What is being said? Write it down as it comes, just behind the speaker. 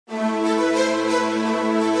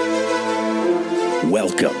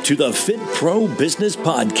Welcome to the Fit Pro Business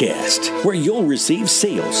Podcast, where you'll receive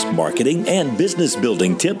sales, marketing, and business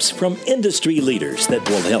building tips from industry leaders that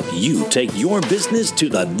will help you take your business to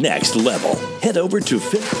the next level. Head over to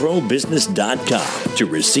fitprobusiness.com to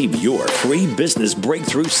receive your free business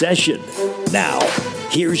breakthrough session. Now,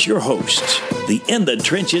 here's your host, the In the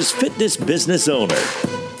Trenches fitness business owner,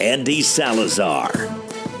 Andy Salazar.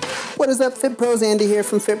 What is up, Fit Pros? Andy here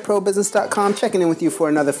from fitprobusiness.com, checking in with you for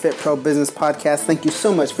another Fit Pro Business Podcast. Thank you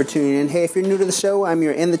so much for tuning in. Hey, if you're new to the show, I'm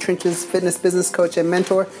your In the Trenches fitness business coach and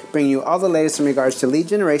mentor, bringing you all the latest in regards to lead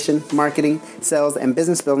generation, marketing, sales, and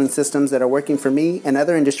business building systems that are working for me and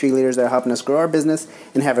other industry leaders that are helping us grow our business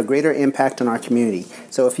and have a greater impact on our community.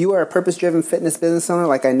 So if you are a purpose-driven fitness business owner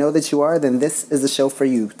like I know that you are, then this is the show for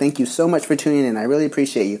you. Thank you so much for tuning in. I really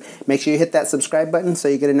appreciate you. Make sure you hit that subscribe button so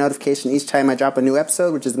you get a notification each time I drop a new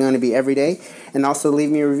episode, which is going to be every day, and also leave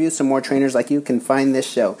me a review so more trainers like you can find this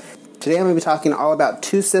show. Today I'm going to be talking all about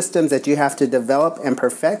 2 systems that you have to develop and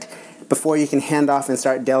perfect before you can hand off and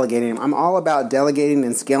start delegating them. I'm all about delegating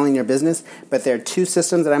and scaling your business, but there are 2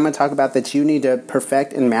 systems that I'm going to talk about that you need to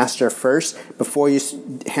perfect and master first before you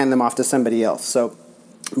hand them off to somebody else. So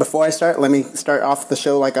before I start, let me start off the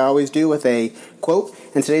show like I always do with a quote.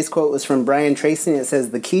 And today's quote was from Brian Tracy, and it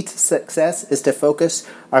says, "The key to success is to focus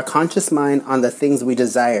our conscious mind on the things we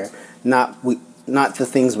desire, not the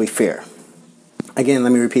things we fear." Again,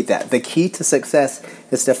 let me repeat that. The key to success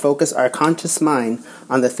is to focus our conscious mind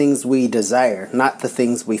on the things we desire, not the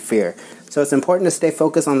things we fear. So it's important to stay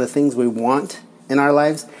focused on the things we want in our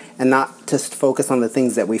lives and not to focus on the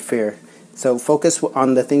things that we fear. So focus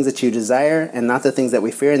on the things that you desire and not the things that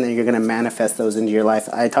we fear, and then you're going to manifest those into your life.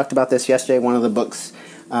 I talked about this yesterday. One of the books,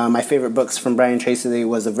 my favorite books from Brian Tracy,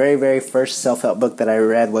 was the very, very first self-help book that I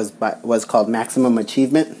read was called Maximum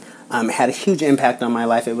Achievement. It had a huge impact on my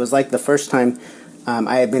life. It was like the first time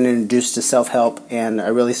I had been introduced to self-help, and I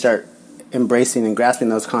really start embracing and grasping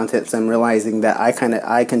those contents and realizing that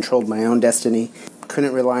I controlled my own destiny,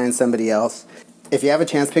 couldn't rely on somebody else. If you have a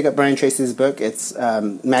chance, pick up Brian Tracy's book. It's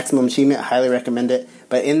Maximum Achievement. I highly recommend it.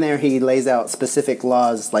 But in there, he lays out specific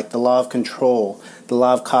laws, like the law of control, the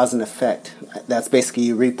law of cause and effect. That's basically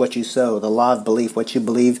you reap what you sow. The law of belief, what you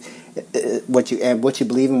believe, what you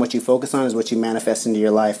believe and what you focus on is what you manifest into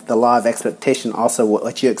your life. The law of expectation, also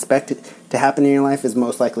what you expect to happen in your life is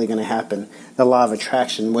most likely going to happen. The law of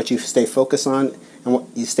attraction, what you stay focused on, and what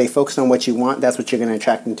you stay focused on what you want, that's what you're going to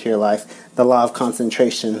attract into your life. The law of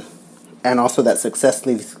concentration, and also that success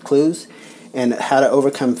leaves clues, and how to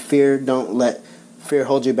overcome fear. Don't let fear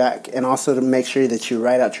hold you back, and also to make sure that you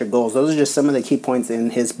write out your goals. Those are just some of the key points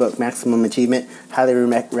in his book, Maximum Achievement. Highly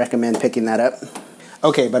recommend picking that up.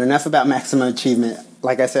 Okay, but enough about Maximum Achievement.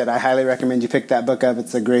 Like I said, I highly recommend you pick that book up.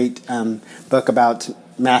 It's a great book about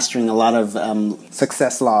mastering a lot of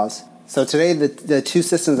success laws. So today, the 2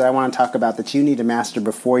 systems that I want to talk about that you need to master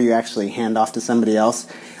before you actually hand off to somebody else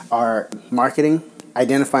are marketing,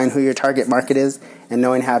 identifying who your target market is, and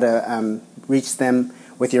knowing how to reach them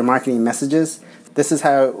with your marketing messages. This is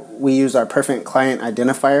how we use our perfect client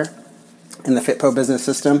identifier in the Fit Pro Business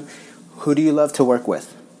System. Who do you love to work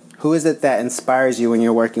with? Who is it that inspires you when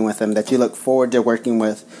you're working with them, that you look forward to working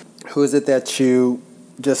with? Who is it that you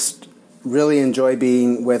just really enjoy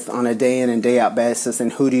being with on a day in and day out basis?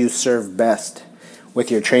 And who do you serve best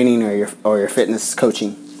with your training or your fitness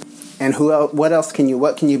coaching? And what can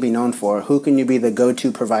you be known for? Who can you be the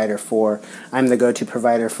go-to provider for? I'm the go-to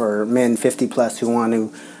provider for men 50 plus who want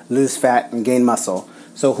to lose fat and gain muscle.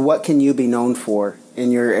 So what can you be known for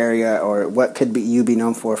in your area, or what could you be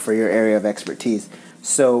known for your area of expertise?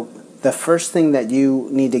 So the first thing that you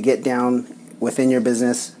need to get down within your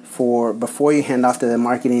business before you hand off to the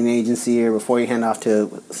marketing agency or before you hand off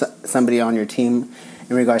to somebody on your team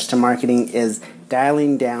in regards to marketing is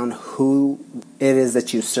dialing down who it is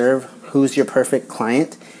that you serve, who's your perfect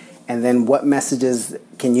client, and then what messages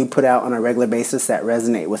can you put out on a regular basis that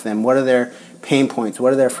resonate with them? What are their pain points?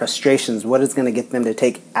 What are their frustrations? What is going to get them to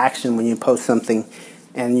take action when you post something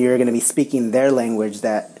and you're going to be speaking their language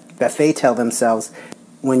that they tell themselves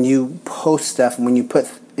when you post stuff, when you put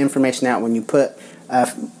information out, when you put a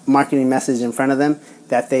marketing message in front of them,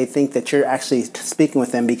 that they think that you're actually speaking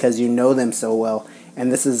with them because you know them so well.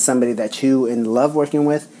 And this is somebody that you love working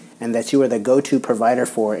with and that you are the go-to provider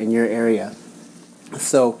for in your area.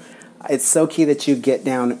 So it's so key that you get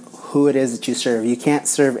down who it is that you serve. You can't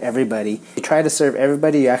serve everybody. If you try to serve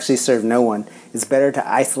everybody, you actually serve no one. It's better to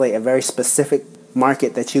isolate a very specific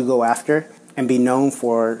market that you go after and be known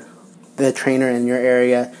for the trainer in your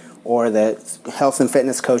area or the health and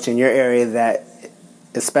fitness coach in your area that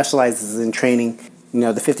specializes in training,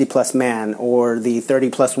 the 50-plus man or the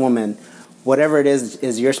 30-plus woman whatever it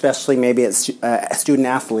is your specialty. Maybe it's student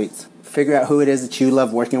athletes. Figure out who it is that you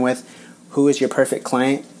love working with, who is your perfect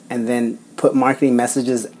client, and then put marketing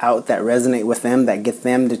messages out that resonate with them, that get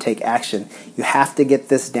them to take action. You have to get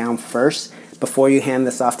this down first before you hand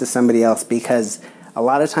this off to somebody else, because a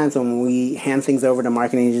lot of times when we hand things over to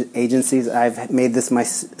marketing agencies, I've made this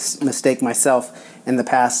mistake myself in the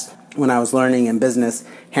past when I was learning in business,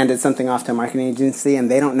 handed something off to a marketing agency and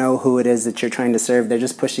they don't know who it is that you're trying to serve. They're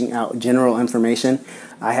just pushing out general information.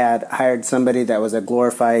 I had hired somebody that was a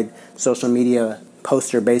glorified social media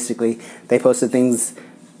poster, basically. They posted things,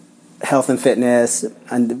 health and fitness,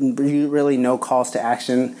 and really no calls to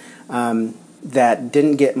action that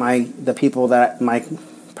didn't get my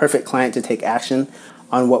perfect client to take action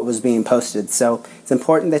on what was being posted. So it's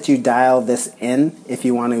important that you dial this in if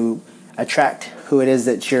you want to attract who it is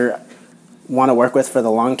that you want to work with for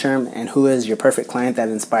the long term, and who is your perfect client that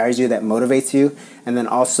inspires you, that motivates you, and then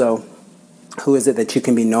also who is it that you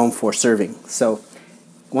can be known for serving. So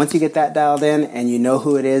once you get that dialed in and you know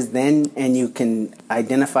who it is, and you can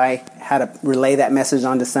identify how to relay that message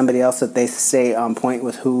on to somebody else that they stay on point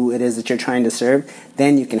with who it is that you're trying to serve,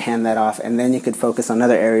 then you can hand that off, and then you could focus on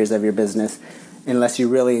other areas of your business. Unless you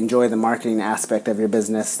really enjoy the marketing aspect of your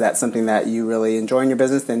business, that's something that you really enjoy in your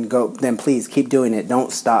business, then please keep doing it.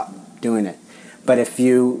 Don't stop doing it. But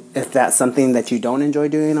if that's something that you don't enjoy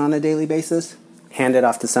doing on a daily basis, hand it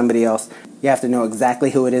off to somebody else. You have to know exactly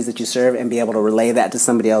who it is that you serve and be able to relay that to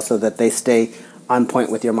somebody else so that they stay on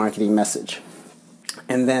point with your marketing message.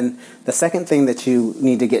 And then the second thing that you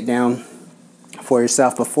need to get down for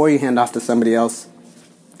yourself before you hand off to somebody else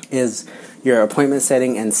is your appointment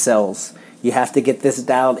setting and sales. You have to get this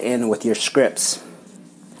dialed in with your scripts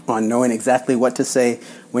on knowing exactly what to say,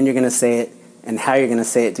 when you're going to say it, and how you're going to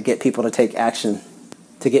say it to get people to take action,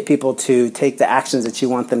 to get people to take the actions that you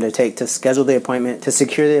want them to take, to schedule the appointment, to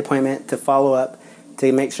secure the appointment, to follow up,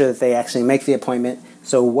 to make sure that they actually make the appointment.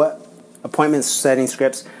 So what appointment setting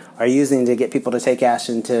scripts are you using to get people to take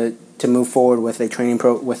action to move forward with a training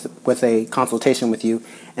with a consultation with you?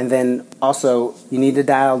 And then also you need to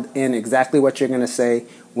dial in exactly what you're going to say,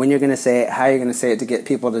 when you're going to say it, how you're going to say it to get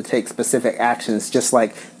people to take specific actions. Just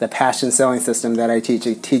like the passion selling system that I teach,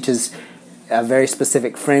 it teaches a very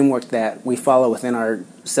specific framework that we follow within our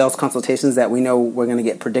sales consultations, that we know we're going to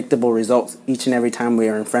get predictable results each and every time we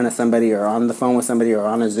are in front of somebody or on the phone with somebody or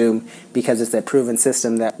on a Zoom, because it's a proven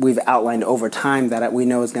system that we've outlined over time that we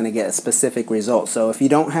know is going to get a specific result. So if you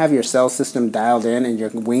don't have your sales system dialed in and you're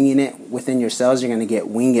winging it within your sales, you're going to get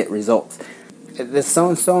wing it results. It's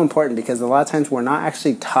so important, because a lot of times we're not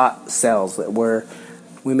actually taught sales.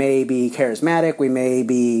 We may be charismatic,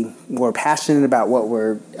 we're passionate about what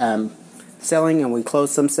we're selling, and we close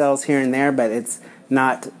some sales here and there, but it's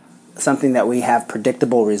not something that we have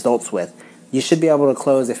predictable results with. You should be able to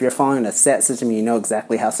close, if you're following a set system, you know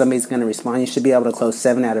exactly how somebody's going to respond. You should be able to close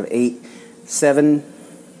 7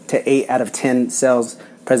 to 8 out of 10 sales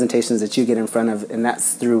presentations that you get in front of, and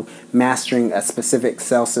that's through mastering a specific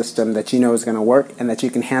sales system that you know is going to work, and that you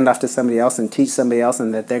can hand off to somebody else and teach somebody else,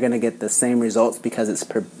 and that they're going to get the same results because it's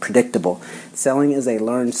predictable. Selling is a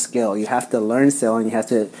learned skill. You have to learn selling. You have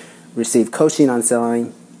to receive coaching on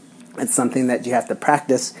selling. It's something that you have to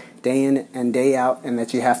practice day in and day out, and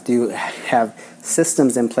that you have to have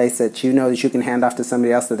systems in place that you know that you can hand off to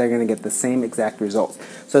somebody else, that they're going to get the same exact results.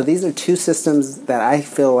 So these are 2 systems that I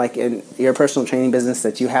feel like in your personal training business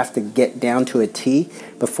that you have to get down to a T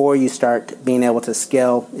before you start being able to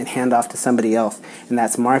scale and hand off to somebody else. And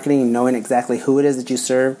that's marketing, knowing exactly who it is that you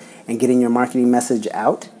serve and getting your marketing message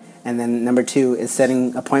out. And then number 2 is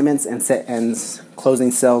setting appointments and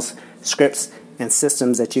closing sales scripts and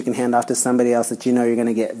systems that you can hand off to somebody else that you know you're going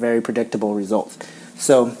to get very predictable results.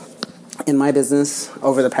 So in my business,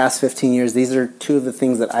 over the past 15 years, these are 2 of the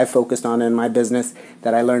things that I focused on in my business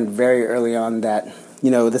that I learned very early on, that,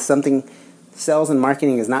 sales and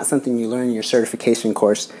marketing is not something you learn in your certification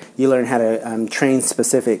course. You learn how to train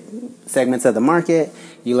specific segments of the market.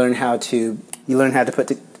 You learn how to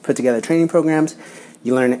put together training programs.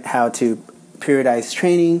 You learn how to periodize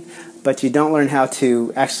training, but you don't learn how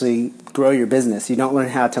to actually grow your business. You don't learn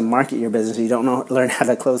how to market your business. You don't learn how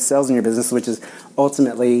to close sales in your business, which is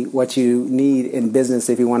ultimately what you need in business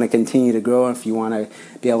if you want to continue to grow, if you want to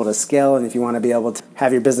be able to scale, and if you want to be able to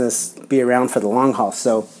have your business be around for the long haul.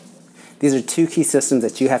 So these are 2 key systems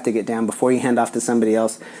that you have to get down before you hand off to somebody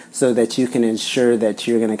else, so that you can ensure that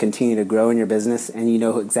you're going to continue to grow in your business, and you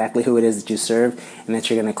know exactly who it is that you serve, and that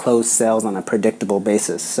you're going to close sales on a predictable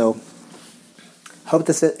basis. So hope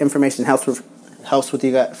this information helps helps with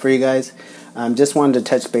for you guys. Just wanted to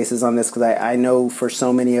touch bases on this because I know for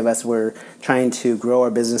so many of us, we're trying to grow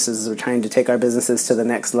our businesses or trying to take our businesses to the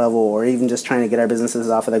next level, or even just trying to get our businesses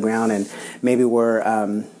off of the ground. And maybe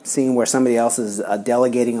we're seeing where somebody else is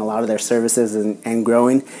delegating a lot of their services and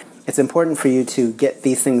growing. It's important for you to get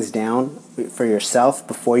these things down for yourself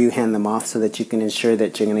before you hand them off so that you can ensure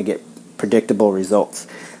that you're going to get predictable results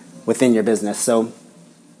within your business. So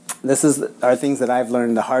this are things that I've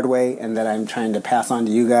learned the hard way and that I'm trying to pass on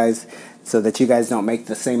to you guys so that you guys don't make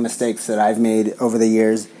the same mistakes that I've made over the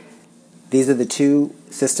years. These are the 2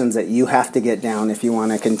 systems that you have to get down if you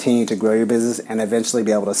want to continue to grow your business and eventually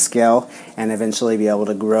be able to scale and eventually be able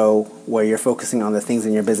to grow where you're focusing on the things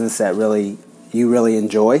in your business that you really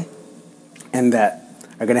enjoy and that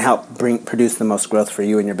are going to help produce the most growth for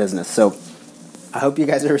you and your business. So I hope you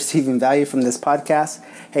guys are receiving value from this podcast.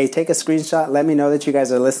 Hey, take a screenshot. Let me know that you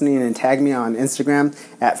guys are listening and tag me on Instagram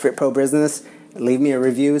at FitProBusiness. Leave me a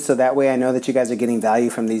review so that way I know that you guys are getting value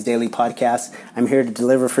from these daily podcasts. I'm here to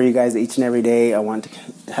deliver for you guys each and every day. I want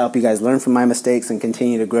to help you guys learn from my mistakes and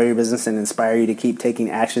continue to grow your business and inspire you to keep taking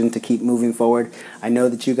action, to keep moving forward. I know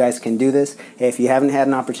that you guys can do this. Hey, if you haven't had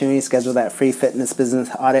an opportunity, schedule that free fitness business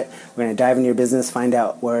audit. We're going to dive into your business, find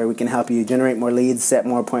out where we can help you generate more leads, set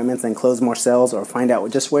more appointments, and close more sales, or find out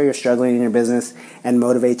just where you're struggling in your business and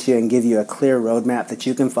motivate you and give you a clear roadmap that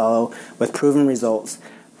you can follow with proven results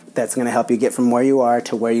that's going to help you get from where you are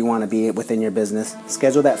to where you want to be within your business.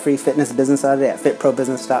 Schedule that free fitness business audit at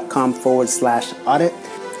fitprobusiness.com/audit.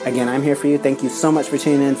 Again, I'm here for you. Thank you so much for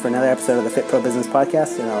tuning in for another episode of the Fit Pro Business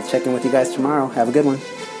Podcast, and I'll check in with you guys tomorrow. Have a good one.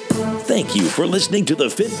 Thank you for listening to the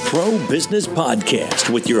Fit Pro Business Podcast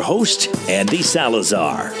with your host, Andy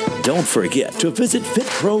Salazar. Don't forget to visit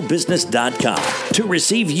fitprobusiness.com to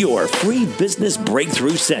receive your free business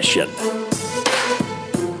breakthrough session.